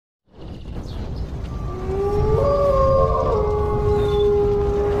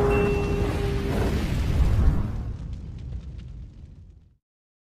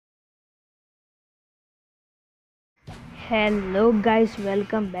Hello guys,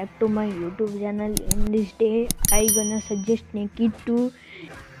 welcome back to my YouTube channel. In this day I gonna suggest nekki to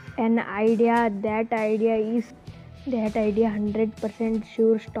an idea. That idea 100%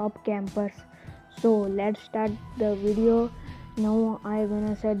 sure stop campers. So let's start the video. Now I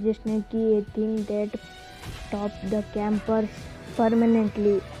gonna suggest nekki a thing that stop the campers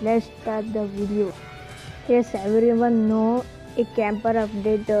permanently. Let's start the video. Yes, everyone know a camper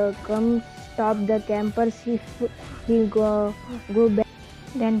update comes stop the campers if he go back.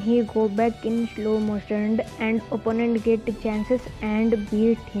 Then he go back in slow motion and opponent get chances and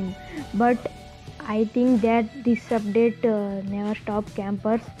beat him. But I think that this update never stop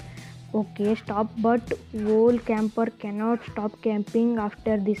campers. Okay, stop, but whole camper cannot stop camping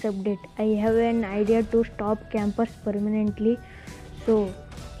after this update. I have an idea to stop campers permanently. So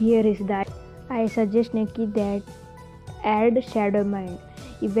here is that. I suggest nekki that add shadow mind.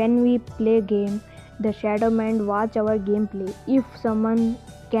 When we play game, the shadow mind watch our gameplay. If someone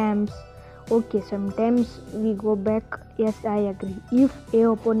camps, okay, sometimes we go back. Yes, I agree. If a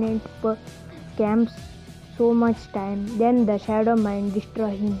opponent camps so much time, then the shadow mind destroy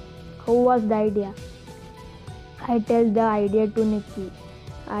him. How was the idea? I tell the idea to nekki.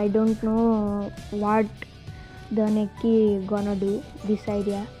 I don't know what the nekki gonna do this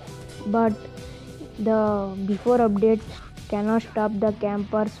idea, but the before updates cannot stop the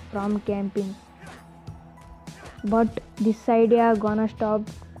campers from camping, but this idea gonna stop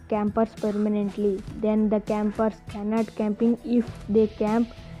campers permanently. Then the campers cannot camping. If they camp,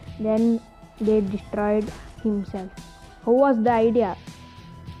 then they destroyed himself. How was the idea?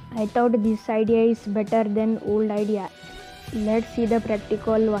 I thought this idea is better than old idea. Let's see the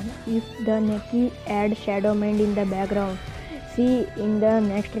practical one. If the nekki add shadow mind in the background, see in the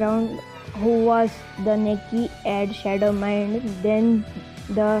next round who was the nekki add shadow mind, then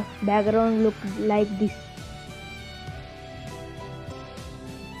the background looked like this.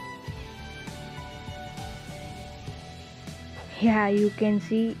 Yeah, you can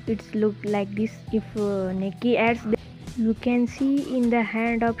see it's looked like this. If nekki adds, you can see in the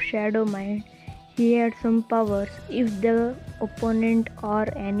hand of shadow mind he had some powers. If the opponent or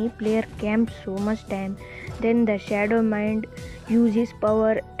any player camps so much time, then the shadow mind uses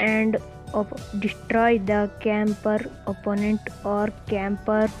power and destroy the camper opponent or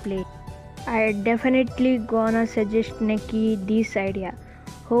camper play. I definitely gonna suggest nekki this idea.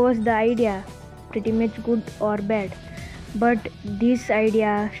 How was the idea? Pretty much good or bad? But this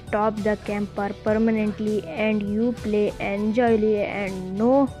idea stop the camper permanently and you play enjoyably and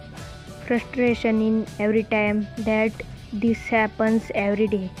no frustration in every time that this happens every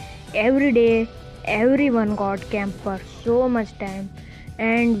day. Every day everyone got camper so much time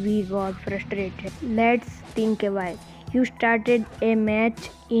and we got frustrated. Let's think a while. You started a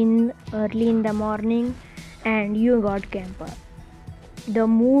match in early in the morning and you got camper. The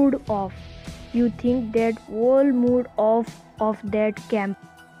mood off. You think that whole mood off of that camp.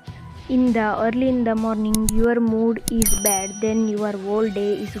 In the early in the morning your mood is bad, then your whole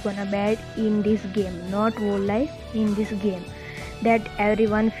day is gonna bad in this game, not whole life, in this game that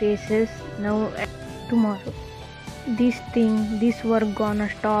everyone faces now and tomorrow. This work gonna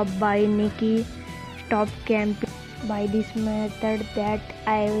stop by nekki stop camping by this method that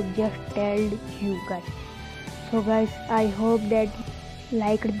I just told you guys. So guys, I hope that you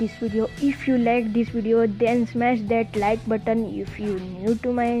liked this video. If you like this video, then smash that like button. If you new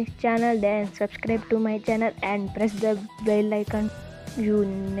to my channel, then subscribe to my channel and press the bell icon. You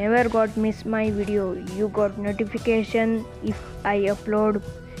never got miss my video. You got notification if I upload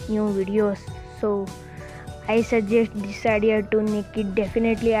new videos. So I suggest this idea to nekki.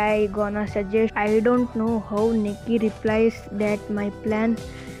 Definitely I gonna suggest. I don't know how nekki replies that my plan.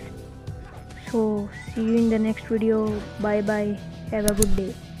 So see you in the next video. Bye bye. Have a good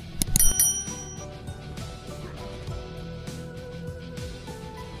day.